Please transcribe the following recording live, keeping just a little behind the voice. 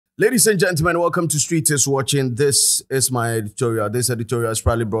Ladies and gentlemen, welcome to Street is Watching. This is my editorial. This editorial is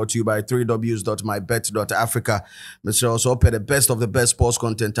proudly brought to you by 3ws.mybet.africa. Mr. Also, pay the best of the best sports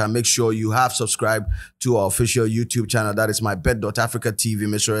content and make sure you have subscribed to our official YouTube channel. That is mybet.africa TV.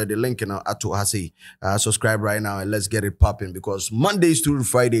 Mr. The link in Atu Hasi. Subscribe right now and let's get it popping, because Mondays through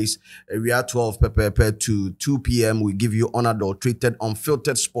Fridays, we are 12 to 2 p.m. We give you unadulterated,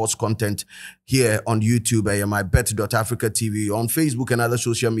 unfiltered sports content here on YouTube at mybet.africa TV, on Facebook and other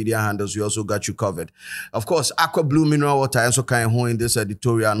social media handles. We also got you covered. Of course, Aqua Blue Mineral Water and so kind of in this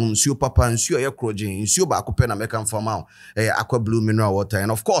editorial. Nsio Papa, Nsio Ekroji, Nsio Bakupena Mekan Farmao, Aqua Blue Mineral Water.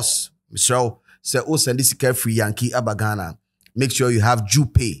 And of course, Mr. say oh send this free Yankee Abagana. Make sure you have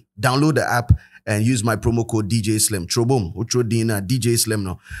JuPay. Download the app and use my promo code DJ Slim. Trobom, Utro Dina, DJ Slim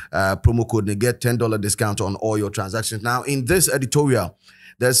no. Promo code and get $10 discount on all your transactions. Now, in this editorial,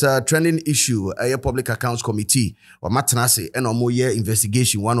 there's a trending issue, a public accounts committee, or Matanase, and a more year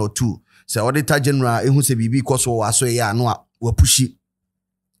investigation 1 or 2. So, Auditor General, who say BB Koso, so yeah, no, we'll push it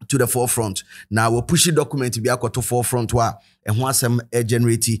to the forefront. Now, we'll push the document to be to forefront, and once some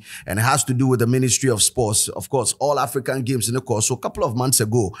generate, and it has to do with the Ministry of Sports. Of course, all African Games in the course. So, a couple of months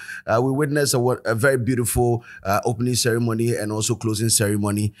ago, we witnessed a very beautiful opening ceremony and also closing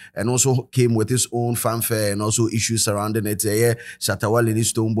ceremony, and also came with its own fanfare and also issues surrounding it. Shatawale ni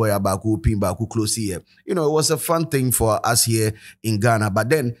Stoneboy Abaku Pimbaku close here. You know, it was a fun thing for us here in Ghana.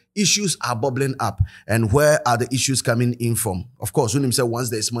 But then issues are bubbling up, and where are the issues coming in from? Of course, when himself once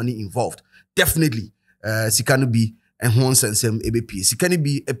there's money involved, definitely, Sikanu be. And once and some ABP. So can it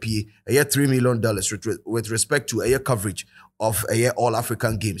be a $3 million with respect to a year coverage of a year All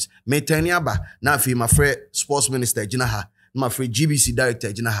African Games? Me tanyaba na fi my friend Sports Minister Jinaha, my friend GBC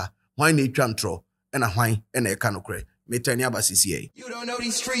Director Jinaha. Why need trantro and a wine and a canocre? Me tanyaba CCA. You don't know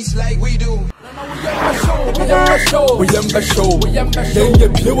these streets like we do.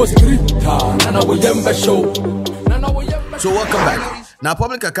 So welcome back. Now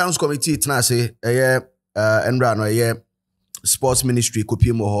Public Accounts Committee tna say Enra no ye Sports Ministry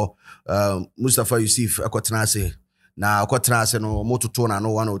kopimo ho Mustafa Yusuf akotena na akotena no mototo na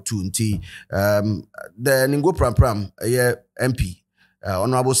no 1 or 2 nti the Ningo Pram ye MP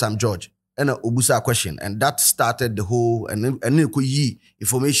Honorable Sam George and obusa question, and that started the whole and yi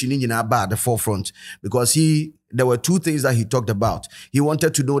information in about the forefront, because there were 2 things that he talked about. He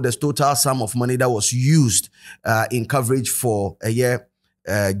wanted to know the total sum of money that was used in coverage for a year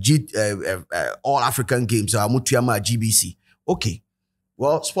All African Games, Mutuyama GBC. Okay.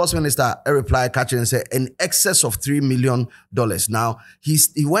 Well, Sports Minister replied catching and said in excess of $3 million. Now, he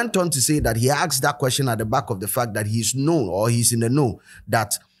went on to say that he asked that question at the back of the fact that he's known, or he's in the know,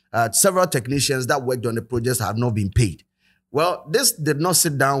 that several technicians that worked on the projects have not been paid. Well, this did not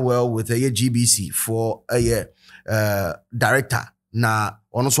sit down well with a GBC for a director. Now,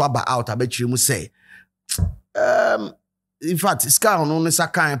 on swaba out, I bet you say, in fact, Scar on this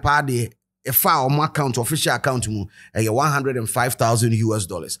account party a file on my account, official account mu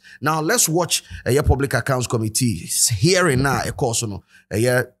 $105,000. Now let's watch a Public Accounts Committee hearing now a course on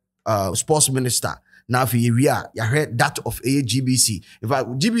a Sports Minister. Now for you heard that of a GBC. In fact,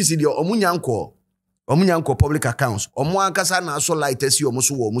 GBC the Omunyanko Public Accounts. Omuankasa na so light see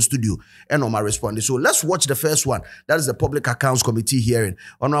omusu studio and on my responding. So let's watch the first one. That is the Public Accounts Committee hearing.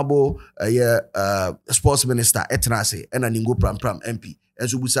 Honorable Sports Minister Etnase and Ningo Pram MP. And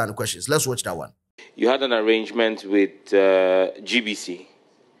so we the questions. Let's watch that one. You had an arrangement with GBC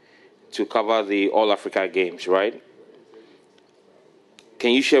to cover the All Africa Games, right?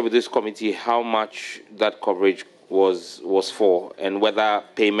 Can you share with this committee how much that coverage was for, and whether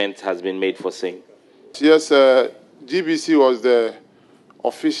payment has been made for same? Yes, GBC was the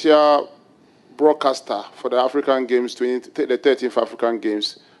official broadcaster for the African Games, the 13th African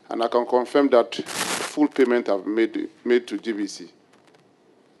Games, and I can confirm that full payment have made to GBC.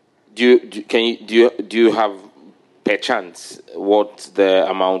 Do you have per chance what the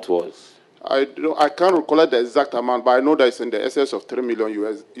amount was? I can't recall the exact amount, but I know that it's in the excess of $3 million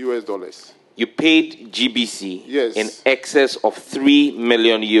US dollars. You paid GBC yes. in excess of $3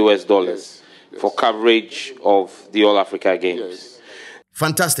 million US dollars. Yes. For coverage of the All Africa Games. Yes.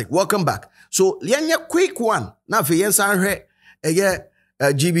 Fantastic. Welcome back. So, a quick one. Now, for Yensan,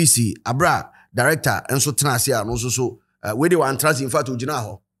 GBC, Abra, director, and so Trasia, and also so, where they were trust in fact,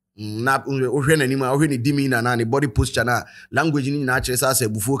 Ujinaho. Na uhwene anima uhwene dimi na body posture na language ni na akire sa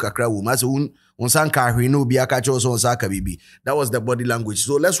bufu kakra wo ma se unsanka ahwe no bi aka cho so unsaka bibi. That was the body language.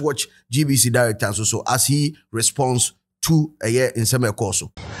 So let's watch GBC director so as he responds to a year in summer course.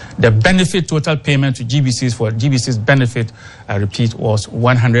 The benefit total payment to GBC's for GBC's benefit, I repeat, was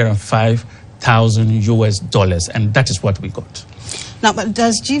 $105,000 US, and that is what we got. Now, but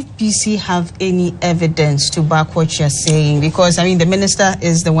does GBC have any evidence to back what you're saying? Because, I mean, the minister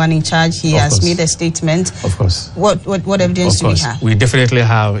is the one in charge. He has made a statement. Of course. What evidence do we have? We definitely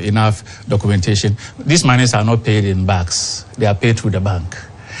have enough documentation. These monies are not paid in bags. They are paid through the bank.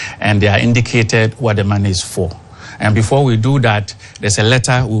 And they are indicated what the money is for. And before we do that, there's a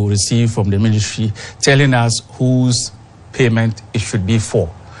letter we will receive from the ministry telling us whose payment it should be for.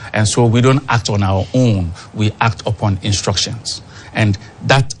 And so we don't act on our own. We act upon instructions. And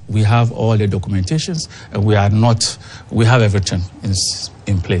that we have all the documentations, and we have everything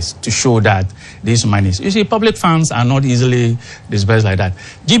in place to show that these monies. You see, public funds are not easily disbursed like that.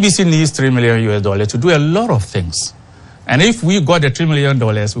 GBC needs $3 million to do a lot of things. And if we got the $3 million,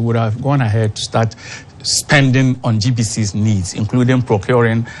 we would have gone ahead to start spending on GBC's needs, including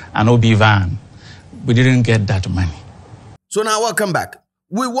procuring an OB van. We didn't get that money. So now welcome back.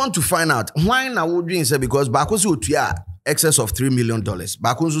 We want to find out why now would you say because Bakosi excess of $3 million.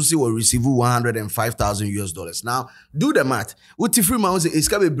 Bakunzusi will receive $105,000. Now, do the math. Utifri Mounds is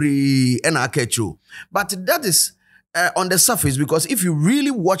Kabebri and Akecho. But that is on the surface because if you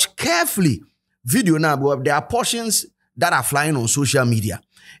really watch carefully video now, there are portions that are flying on social media.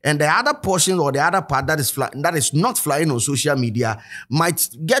 And the other portion or the other part that is not flying on social media might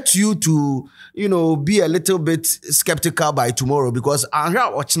get you to, be a little bit skeptical by tomorrow because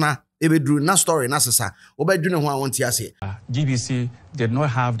GBC did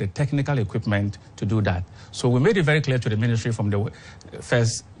not have the technical equipment to do that. So we made it very clear to the ministry from the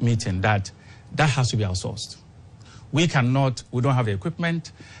first meeting that has to be outsourced. We don't have the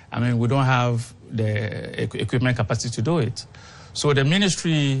equipment. I mean, we don't have the equipment capacity to do it. So the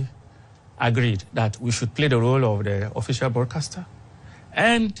ministry agreed that we should play the role of the official broadcaster,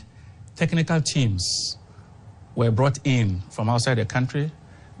 and technical teams were brought in from outside the country.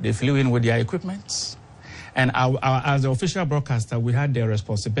 They flew in with their equipment. And as the official broadcaster, we had the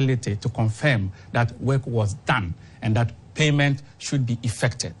responsibility to confirm that work was done and that payment should be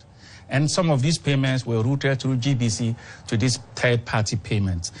effected. And some of these payments were routed through GBC to these third-party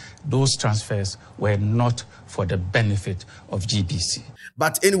payments. Those transfers were not for the benefit of GBC.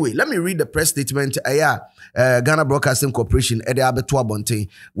 But anyway, let me read the press statement. Ghana Broadcasting Corporation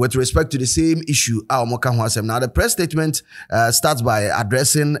with respect to the same issue. Now, the press statement starts by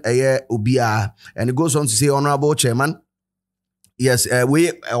addressing Obia, and it goes on to say, Honorable Chairman, yes, a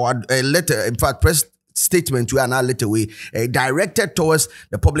letter, in fact, press statement to an letter way directed towards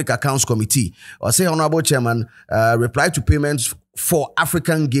the Public Accounts Committee. Or say, Honorable Chairman, reply to payments for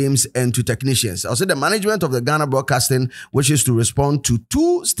African Games and to technicians. Also, the management of the Ghana Broadcasting wishes to respond to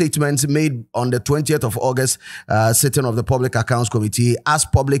two statements made on the 20th of August sitting of the Public Accounts Committee as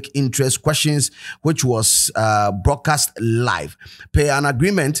public interest questions, which was broadcast live. Per an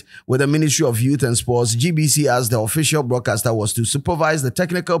agreement with the Ministry of Youth and Sports, GBC as the official broadcaster was to supervise the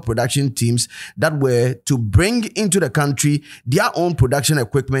technical production teams that were to bring into the country their own production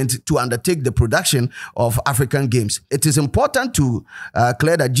equipment to undertake the production of African Games. It is important to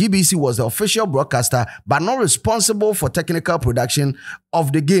clear that GBC was the official broadcaster but not responsible for technical production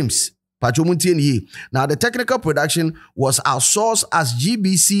of the games. Now, the technical production was outsourced as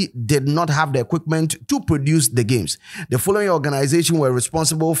GBC did not have the equipment to produce the games. The following organizations were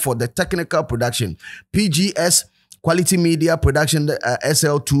responsible for the technical production: PGS, Quality Media Production,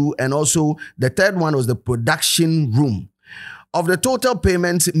 SL2, and also the third one was the production room. Of the total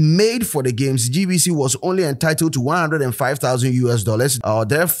payments made for the games, GBC was only entitled to $105,000.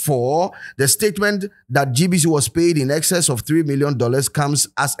 Therefore, the statement that GBC was paid in excess of $3 million comes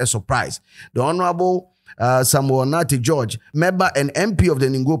as a surprise. The Honorable Samuel Nati George, member and MP of the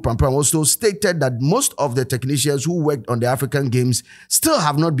Ningo Prampram, also stated that most of the technicians who worked on the African Games still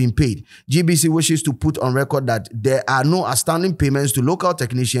have not been paid. GBC wishes to put on record that there are no outstanding payments to local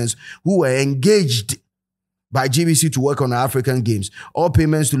technicians who were engaged by GBC to work on the African Games. All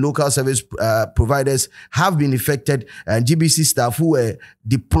payments to local service providers have been effected, and GBC staff who were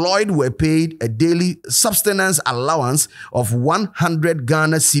deployed were paid a daily subsistence allowance of 100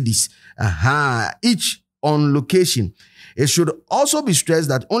 Ghana cedis, each on location. It should also be stressed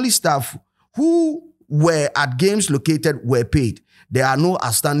that only staff who were at games located were paid. There are no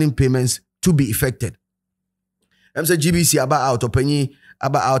outstanding payments to be effected. I'm saying GBC about out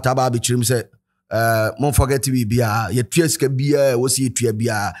bichrim say mon forget to be bia ye tueska bia wo si tua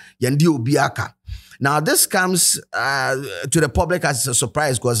bia yende obi aka. Now this comes to the public as a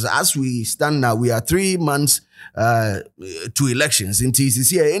surprise because as we stand now, we are 3 months to elections. In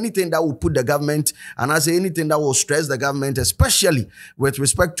TCC, anything that will put the government, and I say anything that will stress the government, especially with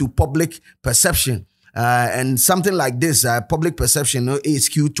respect to public perception, And something like this, public perception is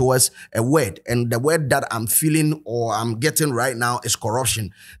skewed towards a word. And the word that I'm feeling or I'm getting right now is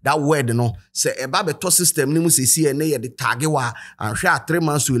corruption. That word, say about the system, the target and share 3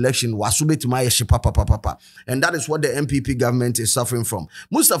 months to election, and that is what the MPP government is suffering from.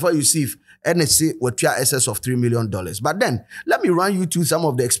 Mustafa Yusuf, NSC, will try excess of $3 million. But then, let me run you through some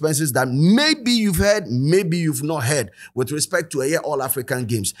of the expenses that maybe you've heard, maybe you've not heard with respect to All African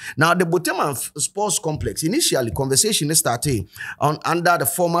Games. Now, the Botema Sports Complex, initially, conversation started under the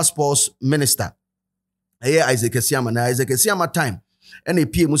former sports minister, Isaac Esiama. Now, Isaac Esiama time,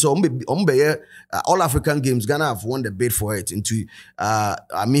 NAP, All African Games, Ghana have won the bid for it. He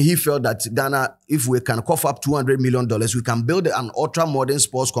felt that Ghana, if we can cough up $200 million, we can build an ultra-modern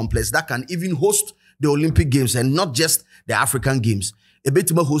sports complex that can even host the Olympic Games and not just the African Games. A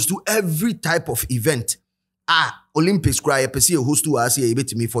bit more host to every type of event. Olympics cry a host to us here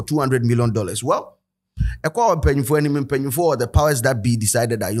for $200 million. Well, the powers that be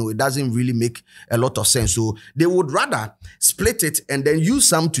decided that it doesn't really make a lot of sense. So they would rather split it and then use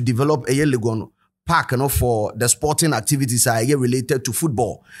some to develop a Legon park for the sporting activities related to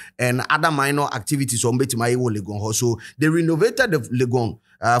football and other minor activities on Legon. So they renovated the Legon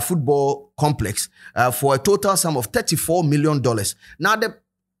football complex for a total sum of $34 million. Now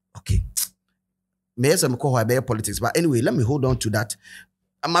may some call politics, but anyway, let me hold on to that.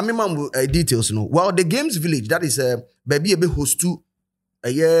 Details, Well, the games village, that is baby a host to a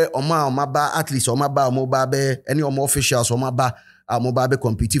year omaba athletes omaba any officials omaba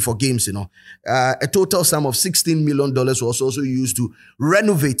competing for games, a total sum of $16 million was also used to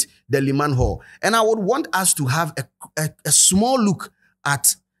renovate the Liman Hall. And I would want us to have a small look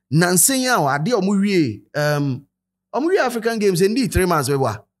at Nansenya or Adi Omuri African Games indeed 3 months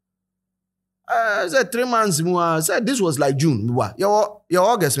said 3 months more. Said this was like June. Your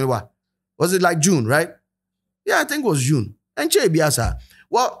August, was it like June, right? Yeah, I think it was June. And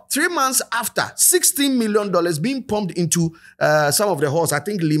well, 3 months after, $16 million being pumped into some of the halls. I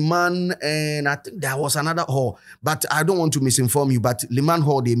think Liman and I think there was another hall, but I don't want to misinform you. But Liman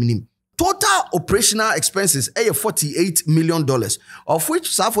Hall, they mean total operational expenses $48 million, of which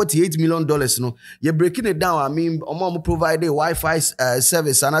 $48 million, you're breaking it down. I mean, provide a Wi-Fi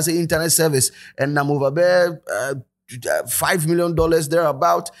service and as an internet service, and I'm over there $5 million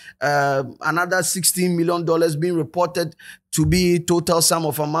thereabout. Another $16 million being reported to be total sum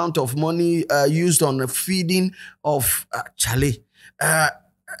of amount of money used on the feeding of Charlie.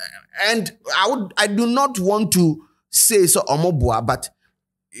 And I do not want to say so omobua, but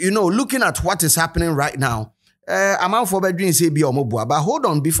looking at what is happening right now, I'm out for bedroom say be omobua. But hold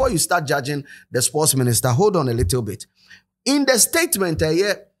on, before you start judging the sports minister, hold on a little bit. In the statement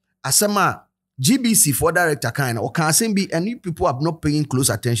here, Asama GBC for director kind or can be any people are not paying close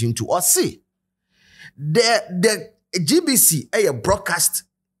attention to or see the GBC a broadcast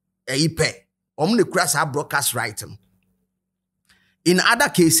a pay the cross have broadcast right. In other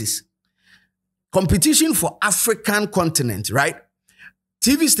cases, competition for African continent, right?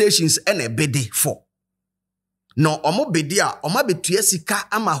 TV stations and a bedi for. No, omo bedia, oma betuye sika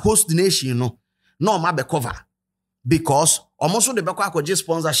ama host nation no oma be cover. Because omo so de be kwa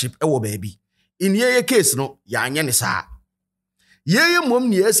sponsorship ewo baby. In ye case no, ya anye ni saa. Ye mom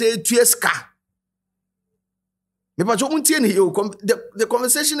ni ese tuye sika. The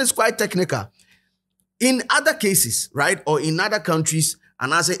conversation is quite technical. In other cases, right, or in other countries,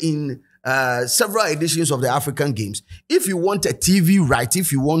 and as in several editions of the African Games, if you want a TV right,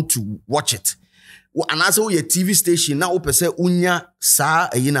 if you want to watch it, and as your TV station now unya sa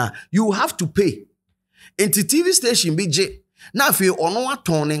you have to pay. Into TV station BJ. Now if you ono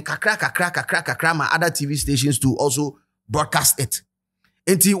turning kakra my other TV stations to also broadcast it.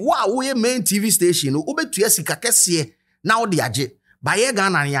 Into we main TV station ubetuye sika kesiye now the aje. Baye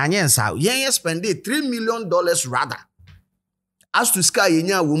Ghana yanye nsa yen spend $3 million rather. As to Sky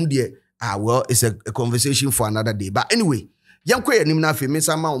yenya wom de well, it's a conversation for another day. But anyway,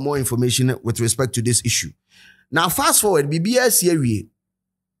 some more information with respect to this issue. Now, fast forward, BBS here,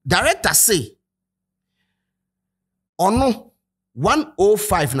 director say, ono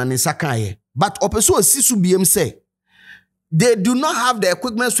 105 na nisaka but opeso sisu BM say, they do not have the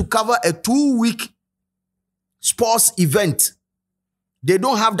equipment to cover a 2-week sports event. They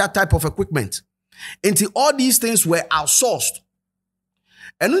don't have that type of equipment. Until all these things were outsourced.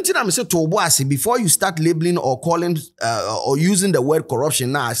 And until I'm saying to before you start labeling or calling or using the word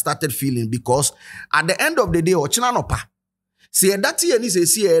corruption, now I started feeling because at the end of the day, say that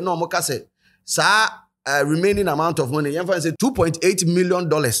say no moka say remaining amount of money, say $2.8 million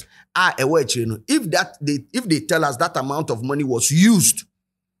are a word. If they tell us that amount of money was used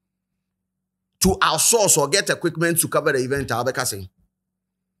to outsource or get equipment to cover the event, I'll be saying.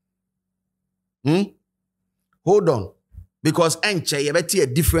 Hold on. Because you bet a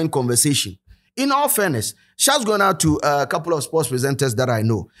different conversation. In all fairness, Shaz gone out to a couple of sports presenters that I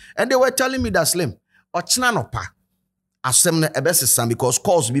know, and they were telling me that Slim, Ochnanopa, Asemne Ebesisam, because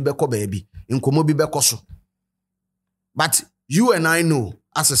calls Bibeko baby, in Komo Bibeko so. But you and I know,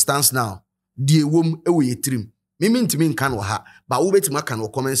 as it stands now, the womb away trim. Mean to mean can ha, but we bet can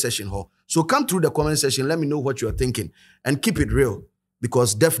comment section ho. So come through the comment section, let me know what you're thinking, and keep it real,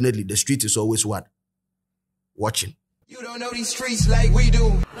 because definitely the street is always what? Watching. You don't know these streets like we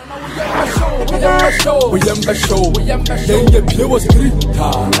do.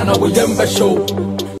 We